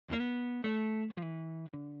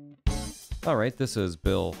All right, this is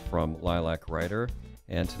Bill from Lilac Writer,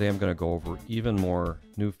 and today I'm going to go over even more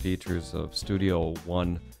new features of Studio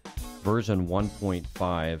One version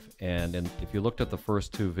 1.5. And if you looked at the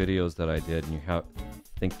first two videos that I did and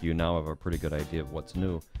think you now have a pretty good idea of what's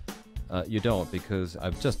new, you don't, because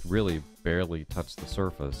I've just really barely touched the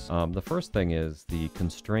surface. The first thing is the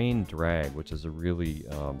constrained drag, which is a really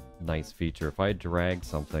nice feature. If I drag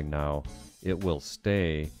something now, it will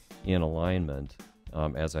stay in alignment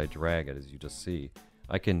as I drag it, as you just see.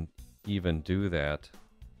 I can even do that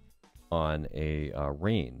on a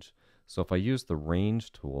range. So if I use the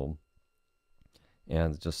range tool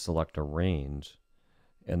and just select a range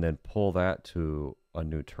and then pull that to a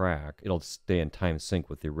new track, it'll stay in time sync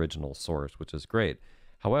with the original source, which is great.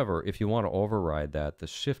 However, if you want to override that, the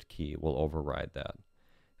shift key will override that.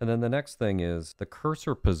 And then the next thing is the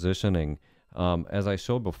cursor positioning. As I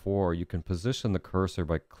showed before, you can position the cursor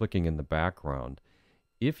by clicking in the background.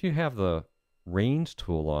 If you have the range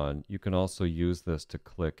tool on, you can also use this to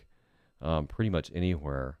click pretty much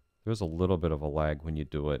anywhere. There's a little bit of a lag when you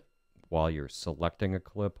do it while you're selecting a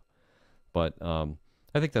clip, but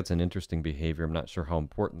I think that's an interesting behavior. I'm not sure how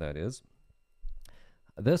important that is.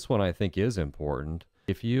 This one I think is important.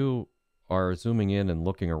 If you are zooming in and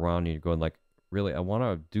looking around and you're going like, really, I want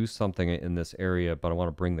to do something in this area, but I want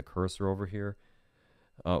to bring the cursor over here.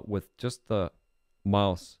 With just the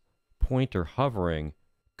mouse pointer hovering,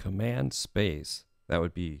 Command space, that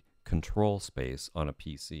would be Control space on a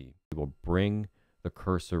PC, it will bring the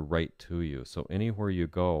cursor right to you. So anywhere you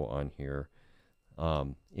go on here,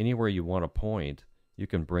 anywhere you want to point, you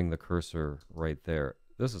can bring the cursor right there.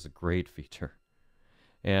 This is a great feature.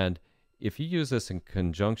 And if you use this in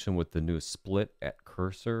conjunction with the new split at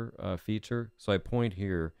cursor feature, so I point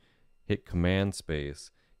here, hit Command space,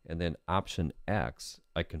 and then Option X,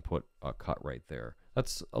 I can put a cut right there.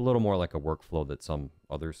 That's a little more like a workflow that some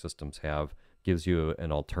other systems have. Gives you an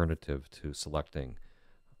alternative to selecting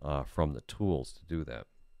from the tools to do that.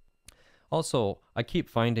 Also, I keep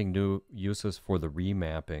finding new uses for the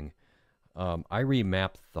remapping. I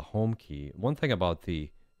remapped the home key. One thing about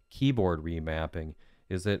the keyboard remapping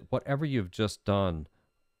is that whatever you've just done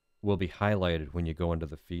will be highlighted when you go into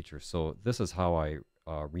the feature. So this is how I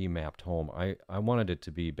remapped home. I wanted it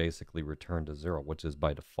to be basically return to 0, which is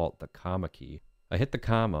by default the comma key. I hit the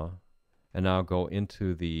comma and now go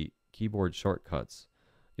into the keyboard shortcuts.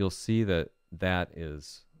 You'll see that that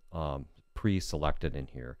is pre-selected in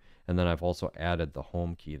here. And then I've also added the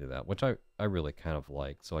home key to that, which I really kind of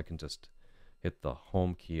like. So I can just hit the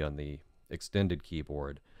home key on the extended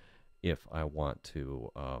keyboard if I want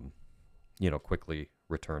to, quickly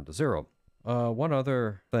return to 0. One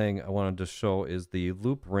other thing I wanted to show is the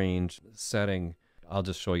loop range setting. I'll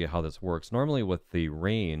just show you how this works. Normally with the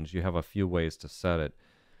range, you have a few ways to set it,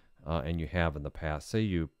 and you have in the past. Say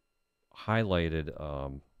you highlighted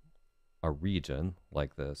a region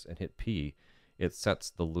like this and hit P, it sets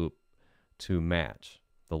the loop to match,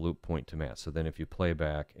 the loop point to match. So then if you play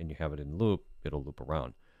back and you have it in loop, it'll loop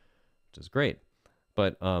around, which is great.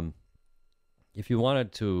 But if you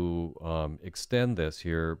wanted to extend this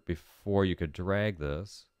here, before you could drag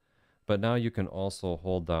this, but now you can also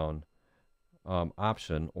hold down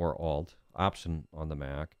Option or Alt, Option on the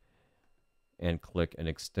Mac, and click and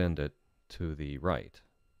extend it to the right.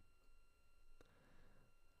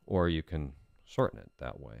 Or you can shorten it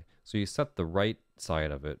that way. So you set the right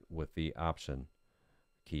side of it with the Option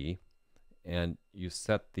key, and you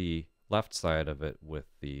set the left side of it with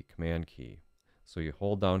the Command key. So you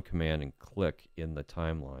hold down Command and click in the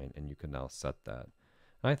timeline, and you can now set that.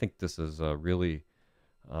 And I think this is really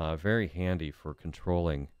very handy for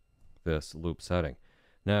controlling this loop setting.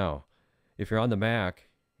 Now, if you're on the Mac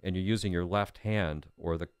and you're using your left hand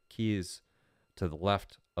or the keys to the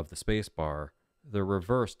left of the space bar, they're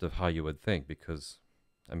reversed of how you would think, because,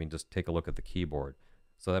 I mean, just take a look at the keyboard.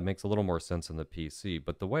 So that makes a little more sense in the PC.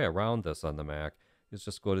 But the way around this on the Mac is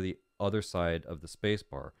just go to the other side of the space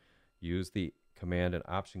bar. Use the Command and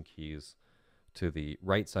Option keys to the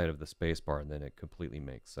right side of the space bar, and then it completely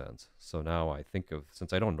makes sense. So now I think of,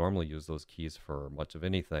 since I don't normally use those keys for much of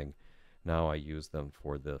anything, now I use them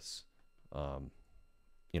for this,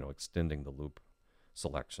 extending the loop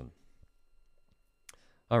selection.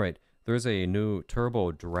 All right, there's a new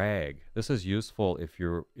turbo drag. This is useful if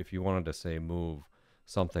you wanted to, say, move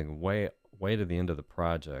something way to the end of the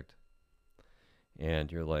project,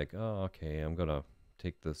 and you're like, oh, okay, I'm gonna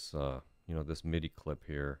take this this MIDI clip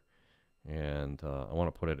here, and I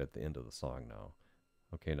want to put it at the end of the song now.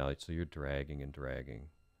 Okay, now so you're dragging and dragging,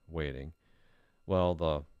 waiting. Well,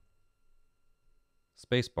 the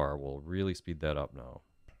spacebar will really speed that up now.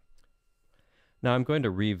 Now I'm going to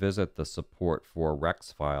revisit the support for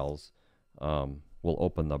Rex files will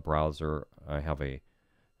open the browser. I have a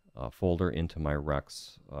folder into my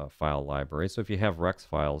Rex file library. So if you have Rex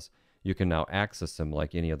files, you can now access them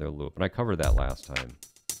like any other loop. And I covered that last time.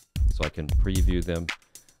 So I can preview them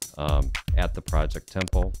at the project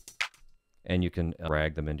tempo, and you can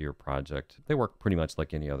drag them into your project. They work pretty much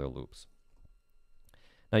like any other loops.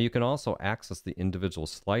 Now you can also access the individual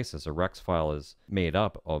slices. A Rex file is made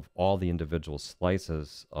up of all the individual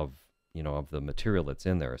slices of, of the material that's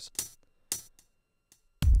in there.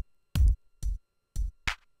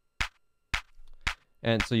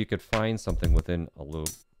 And so you could find something within a loop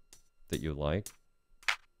that you like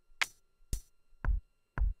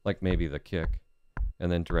maybe the kick,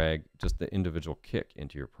 and then drag just the individual kick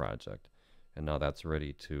into your project. And now that's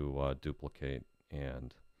ready to duplicate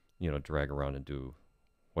and, drag around and do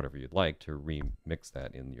whatever you'd like to remix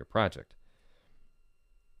that in your project.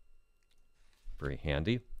 Very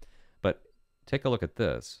handy. But take a look at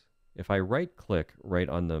this. If I right-click right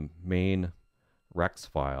on the main Rex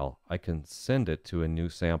file, I can send it to a new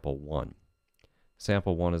sample 1.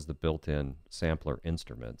 Sample 1 is the built-in sampler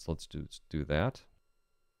instrument. So let's do that.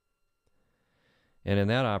 And in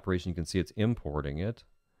that operation, you can see it's importing it.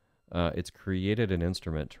 It's created an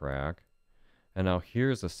instrument track. And now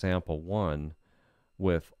here's a sample 1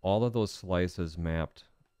 with all of those slices mapped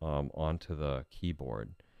onto the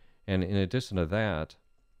keyboard. And in addition to that,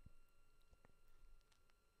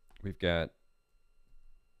 we've got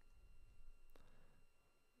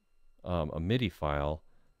a MIDI file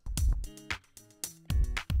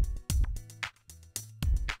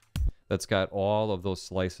that's got all of those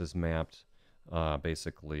slices mapped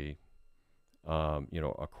basically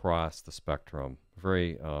across the spectrum.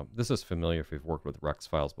 This is familiar if you've worked with Rex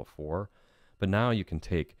files before, but now you can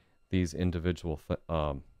take these individual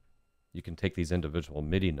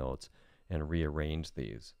MIDI notes and rearrange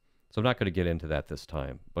these. So I'm not going to get into that this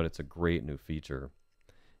time, but it's a great new feature.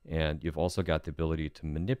 And you've also got the ability to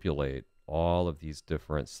manipulate all of these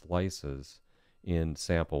different slices in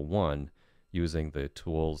sample 1 using the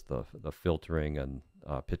tools, the filtering and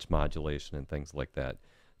pitch modulation and things like that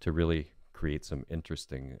to really create some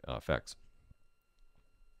interesting effects.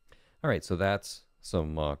 All right, so that's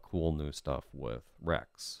some cool new stuff with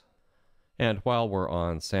Rex. And while we're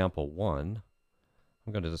on sample 1,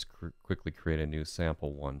 I'm going to just quickly create a new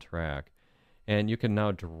sample 1 track. And you can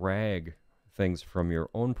now drag things from your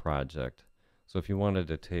own project. So if you wanted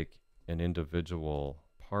to take an individual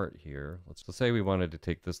part here, let's say we wanted to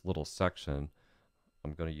take this little section,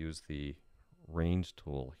 I'm going to use the range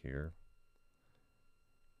tool here.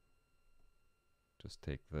 Just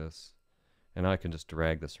take this, and I can just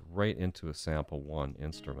drag this right into a sample 1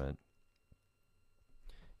 instrument.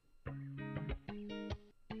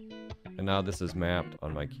 And now this is mapped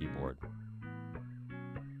on my keyboard.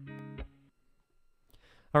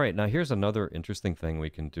 All right, now here's another interesting thing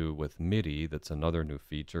we can do with MIDI that's another new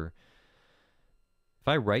feature. If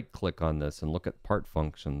I right-click on this and look at part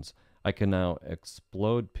functions, I can now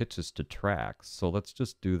explode pitches to tracks. So let's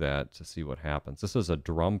just do that to see what happens. This is a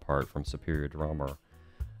drum part from Superior Drummer.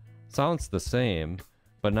 Sounds the same,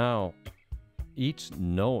 but now each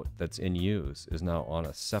note that's in use is now on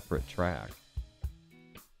a separate track.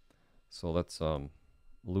 So let's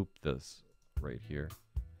loop this right here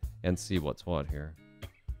and see what's what here.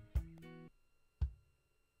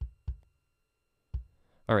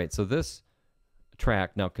 All right, so this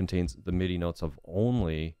track now contains the MIDI notes of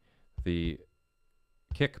only the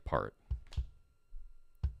kick part.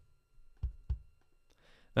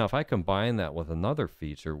 Now if I combine that with another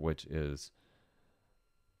feature, which is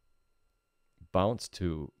bounce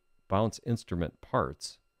instrument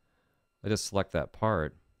parts, I just select that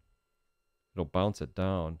part, it'll bounce it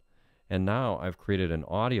down, and now I've created an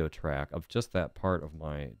audio track of just that part of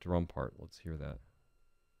my drum part. Let's hear that.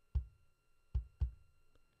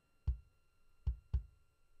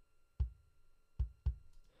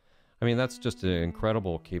 I mean, that's just an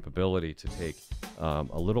incredible capability to take a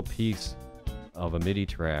little piece of a MIDI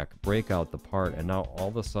track, break out the part, and now all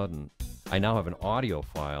of a sudden, I now have an audio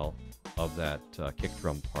file of that kick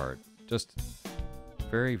drum part. Just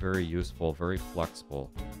very, very useful, very flexible,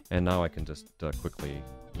 and now I can just quickly,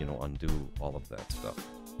 undo all of that stuff.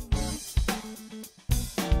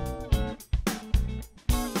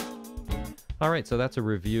 All right, so that's a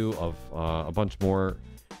review of a bunch more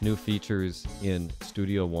new features in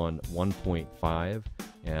Studio One 1.5,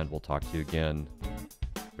 and we'll talk to you again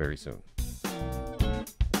very soon.